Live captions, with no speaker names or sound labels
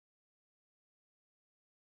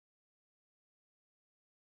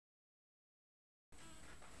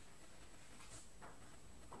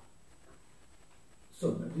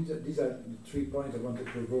So these are the 3 points I want to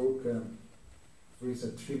provoke. For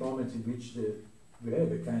instance, 3 moments in which we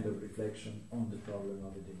have a kind of reflection on the problem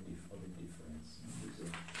of indifference.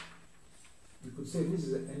 You could say this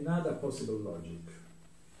is another possible logic,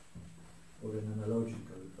 or an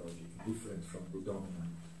analogical logic, different from the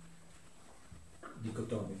dominant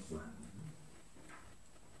dichotomic one.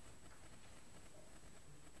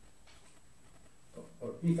 Or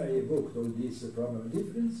if I evoked all this problem of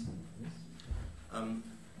difference, yes?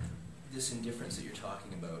 This indifference that you're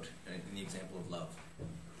talking about, in the example of love,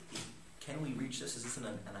 can we reach this? Is this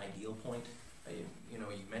an ideal point? You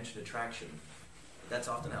mentioned attraction. That's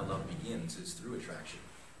often how love begins, is through attraction.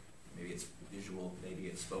 Maybe it's visual, maybe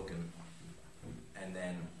it's spoken, and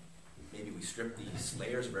then maybe we strip these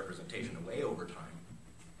layers of representation away over time.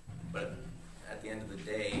 But at the end of the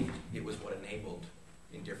day, it was what enabled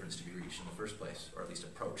indifference to be reached in the first place, or at least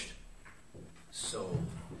approached. So,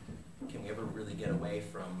 can we ever really get away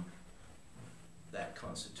from that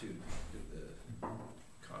constitutive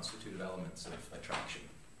elements of attraction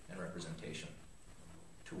and representation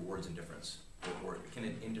towards indifference? Or can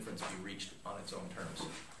indifference be reached on its own terms?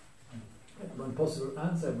 One possible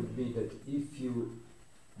answer would be that if you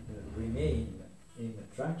remain in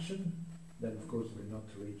attraction, then of course you will not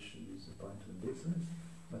reach this point of indifference,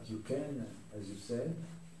 but you can, as you said,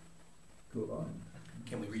 go on.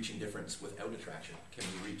 Can we reach indifference without attraction? Can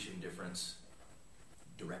we reach indifference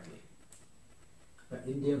directly?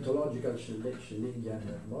 In the ontological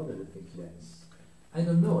Schellingian model, I think yes. I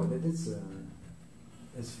don't know, but it's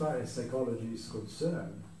as far as psychology is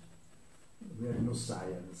concerned, we have no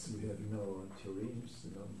science, we have no theorems,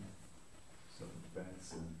 so it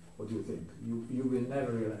depends. What do you think? You will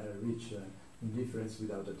never reach indifference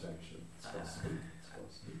without attraction. It's possible.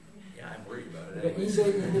 Yeah, I'm worried about it.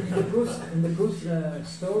 In the Proust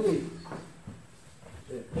story,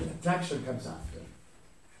 attraction comes after.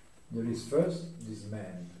 There is first this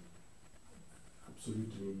man,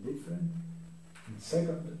 absolutely indifferent, and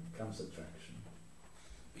second comes attraction.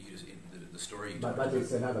 But you just, the story... But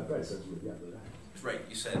it's another person with the other line. Right,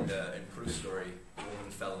 you said in Proust's story, the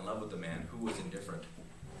woman fell in love with the man who was indifferent.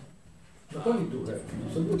 Not only to her,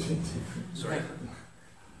 absolutely indifferent. Sorry?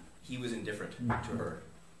 He was indifferent to her.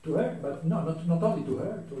 To her, but no, not only to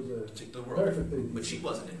her, it was to the world. Perfectly indifferent. But she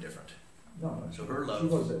wasn't indifferent. No. So her love,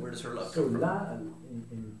 where does her love come from?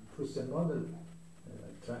 In Proustian model,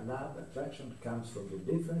 love, attraction comes from the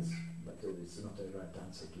difference, but it's not a right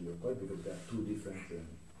answer to your point because there are two different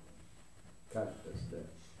characters there.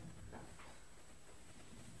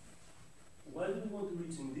 Why do we want to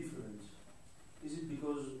reach indifference? Is it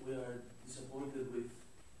because we are disappointed with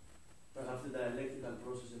perhaps the dialectical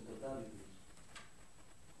process and totality?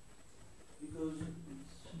 Because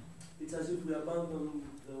it's as if we abandon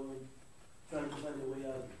trying to find a way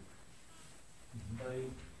out by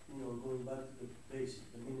going back to the basic,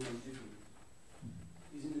 the minimal difference.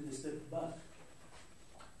 Isn't it a step back?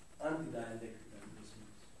 Anti-dialectical in this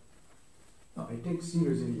sense. No, I take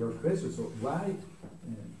seriously your question. So why?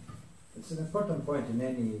 It's an important point in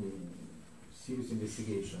any serious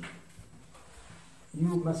investigation. You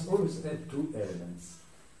must always have two elements: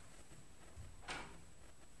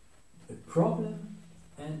 a problem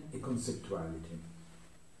and a conceptuality.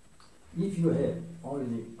 If you have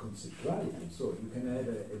only conceptuality, so you can have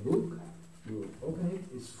a book, you open it,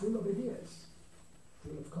 it's full of ideas,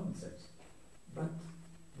 full of concepts, but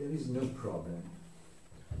there is no problem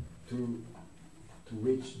to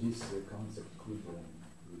which this concept could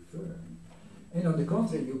refer. And on the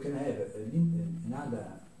contrary, you can have another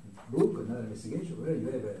book, another investigation, where you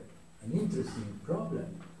have an interesting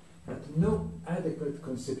problem, but no adequate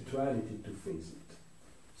conceptuality to face it.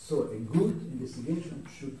 So a good investigation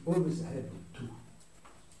should always have the two,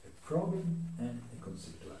 a problem and a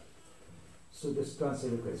conceptuality. So just to answer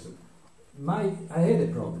your question, I had a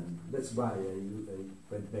problem, that's why I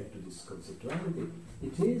went back to this conceptuality.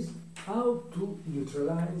 It is how to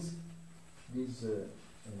neutralize this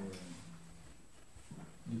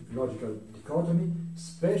logical dichotomy,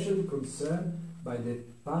 especially concerned by the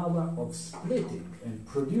power of splitting and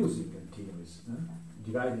producing continuous,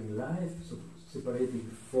 dividing life, so separating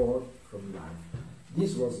form from life.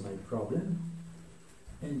 This was my problem,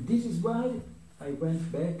 and this is why I went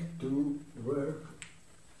back to work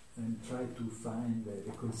and tried to find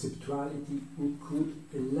a conceptuality who could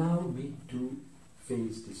allow me to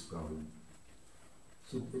face this problem.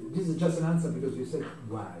 So this is just an answer because you said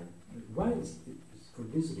why. Why is it? For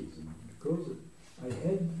this reason, because I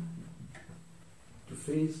had to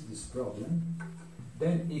face this problem.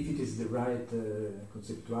 Then if it is the right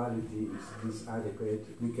conceptuality, is this adequate,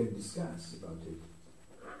 we can discuss about it.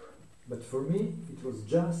 But for me, it was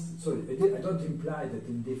just, sorry, I don't imply that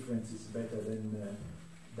indifference is better than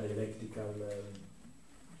dialectical,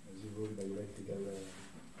 as you wrote, dialectical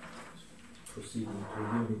proceeding to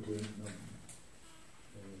unity. No.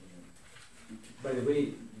 By the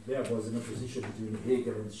way, there was an opposition between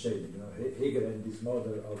Hegel and Schelling. Hegel and this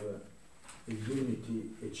model of a unity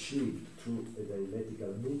achieved through a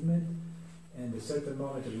dialectical movement, and at a certain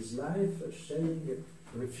moment of his life, Schelling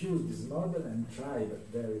refused this model and tried a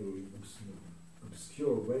very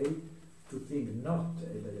obscure way to think not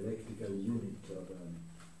a dialectical unit of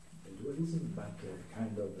a dualism, but a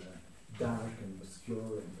kind of dark and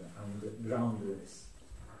obscure and groundless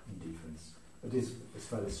indifference. But this, as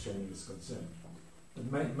far as Schelling is concerned.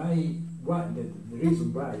 But the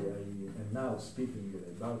reason why I am now speaking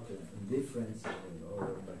about indifference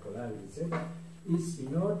or bipolarity, etc., is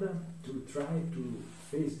in order to try to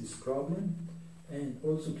face this problem and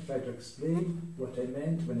also to try to explain what I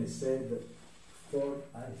meant when I said for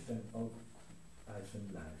hyphen of hyphen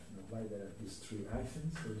life. Why there are these three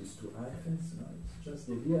hyphens or these two hyphens? No, it's just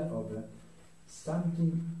the idea of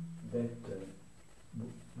something that,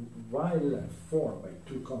 while formed by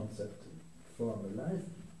two concepts, form a life,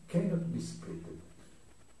 cannot be split.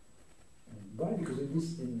 And why? Because the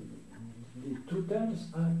two terms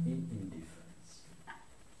are in indifference.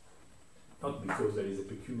 Not because there is a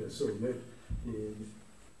peculiar, so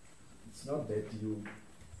it's not that you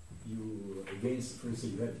against, for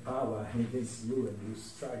instance, you have power against you and you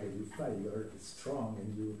struggle, you fight, you are strong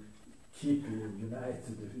and you keep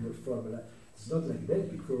united your formula. It's not like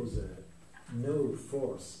that, because no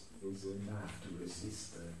force is enough to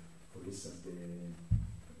resist, for instance, when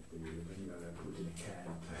you are put in a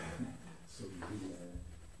camp. So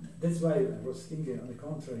that's why I was thinking, on the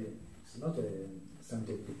contrary, it's not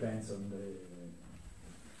something that depends on the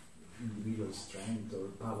individual strength or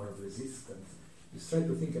power of resistance. Just try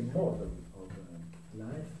to think a model of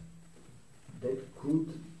life that could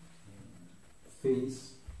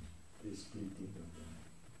face the splitting of them.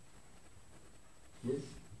 Yes?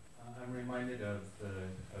 I'm reminded of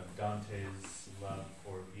Dante's love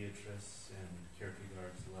for Beatrice and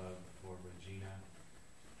Kierkegaard's love for Regina.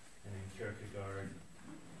 And in Kierkegaard,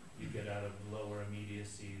 you get out of lower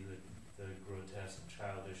immediacy the grotesque,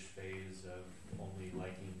 childish phase of only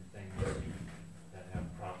liking things that have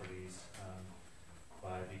properties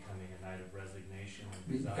by becoming a knight of resignation.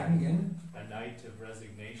 Becoming a knight of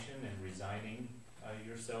resignation and resigning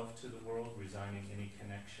yourself to the world, resigning any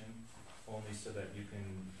connection, only so that you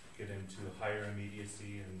can get into higher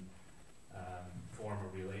immediacy and form a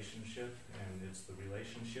relationship, and it's the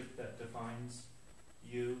relationship that defines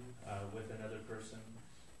you with another person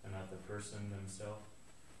and not the person themselves.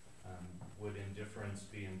 Would indifference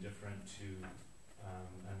be indifferent to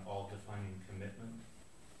an all-defining commitment?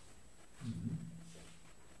 Mm-hmm.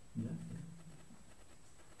 Yeah.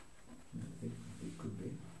 I think it could be.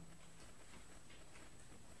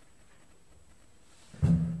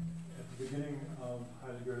 At the beginning of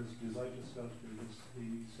Heidegger's Die Zeitgestaltung,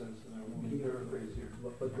 he says, and I won't paraphrase here,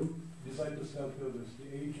 What book? Die Zeitgestaltung is the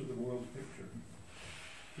age of the world picture.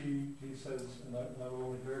 He says, and I will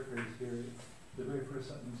only paraphrase here, the very first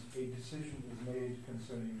sentence, a decision is made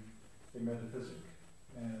concerning a metaphysic,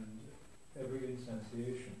 and every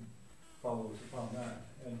instantiation follows upon that.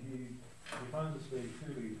 And he defines this very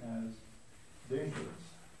clearly as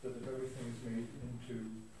dangerous, that if everything is made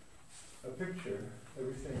into a picture,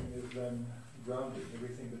 everything is then grounded,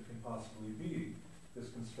 everything that can possibly be is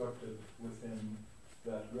constructed within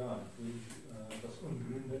that ground. Das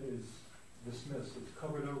Ungründe is dismissed, it's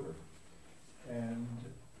covered over. And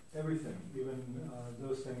everything, even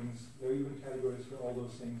those things, there are even categories for all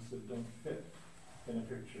those things that don't fit in a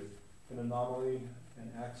picture. An anomaly,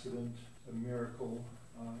 an accident, a miracle,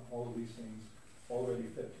 all of these things already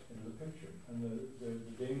fit into the picture. And the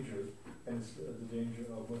danger, and it's the danger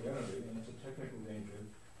of modernity, and it's a technical danger,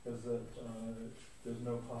 is that there's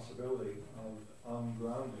no possibility of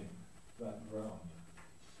ungrounding that ground.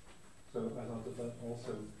 So I thought that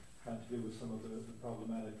also had to do with some of the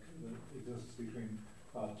problematic that exists between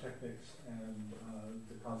techniques and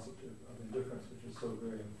the concept of indifference, which is so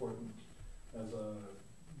very important as a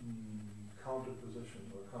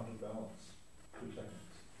counterposition or counterbalance to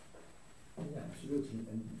techniques. Yeah, absolutely.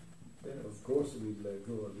 And then, of course, we'll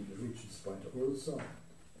go with Richard's point also.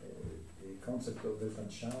 The concept of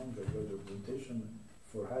Weltanschauung, the word representation,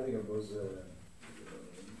 for Heidegger was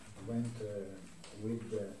went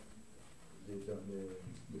with the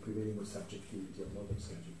prevailing of subjectivity, of modern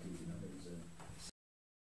subjectivity.